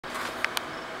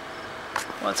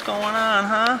What's going on,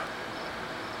 huh?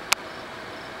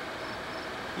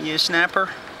 You a snapper?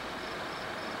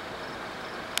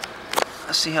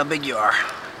 Let's see how big you are.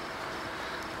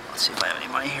 Let's see if I have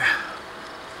any money here.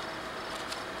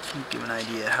 Give an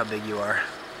idea how big you are.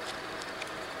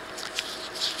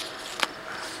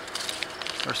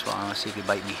 First of all, I want to see if you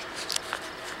bite me.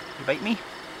 You bite me?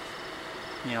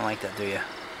 You don't like that, do you?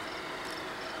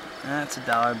 That's a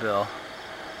dollar bill.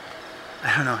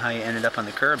 I don't know how you ended up on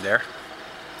the curb there.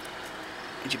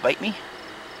 Did you bite me?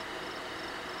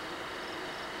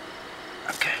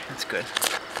 Okay, that's good.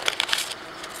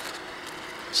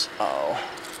 So,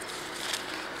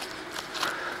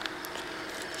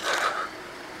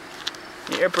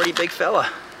 you're a pretty big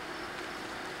fella.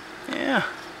 Yeah,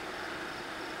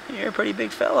 you're a pretty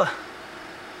big fella.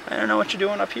 I don't know what you're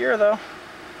doing up here though.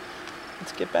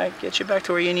 Let's get you back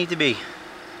to where you need to be.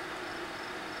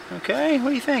 Okay, what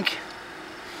do you think?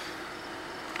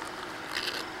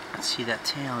 Let's see that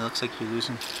tail. It looks like you're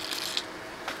losing.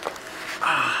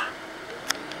 Ah,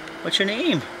 what's your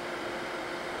name?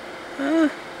 Huh?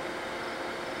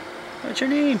 What's your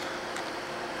name?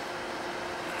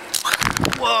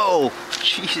 Whoa!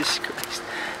 Jesus Christ.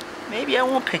 Maybe I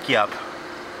won't pick you up.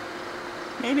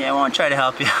 Maybe I won't try to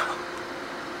help you.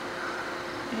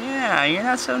 Yeah, you're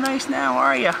not so nice now,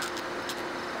 are you?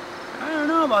 I don't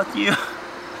know about you.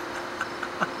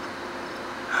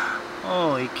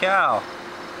 Holy cow.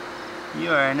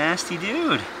 You are a nasty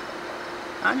dude.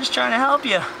 I'm just trying to help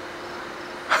you.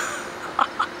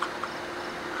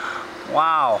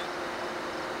 Wow.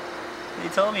 They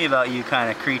told me about you kind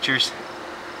of creatures.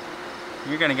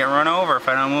 You're gonna get run over if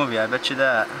I don't move you, I bet you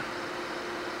that.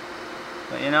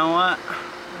 But you know what?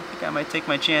 I think I might take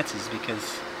my chances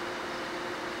because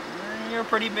you're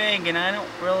pretty big and I don't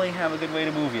really have a good way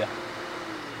to move you.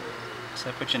 So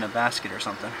I put you in a basket or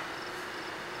something.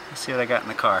 Let's see what I got in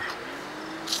the car.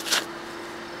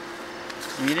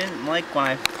 You didn't like when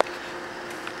I...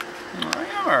 Oh,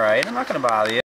 I'm alright, I'm not gonna bother you.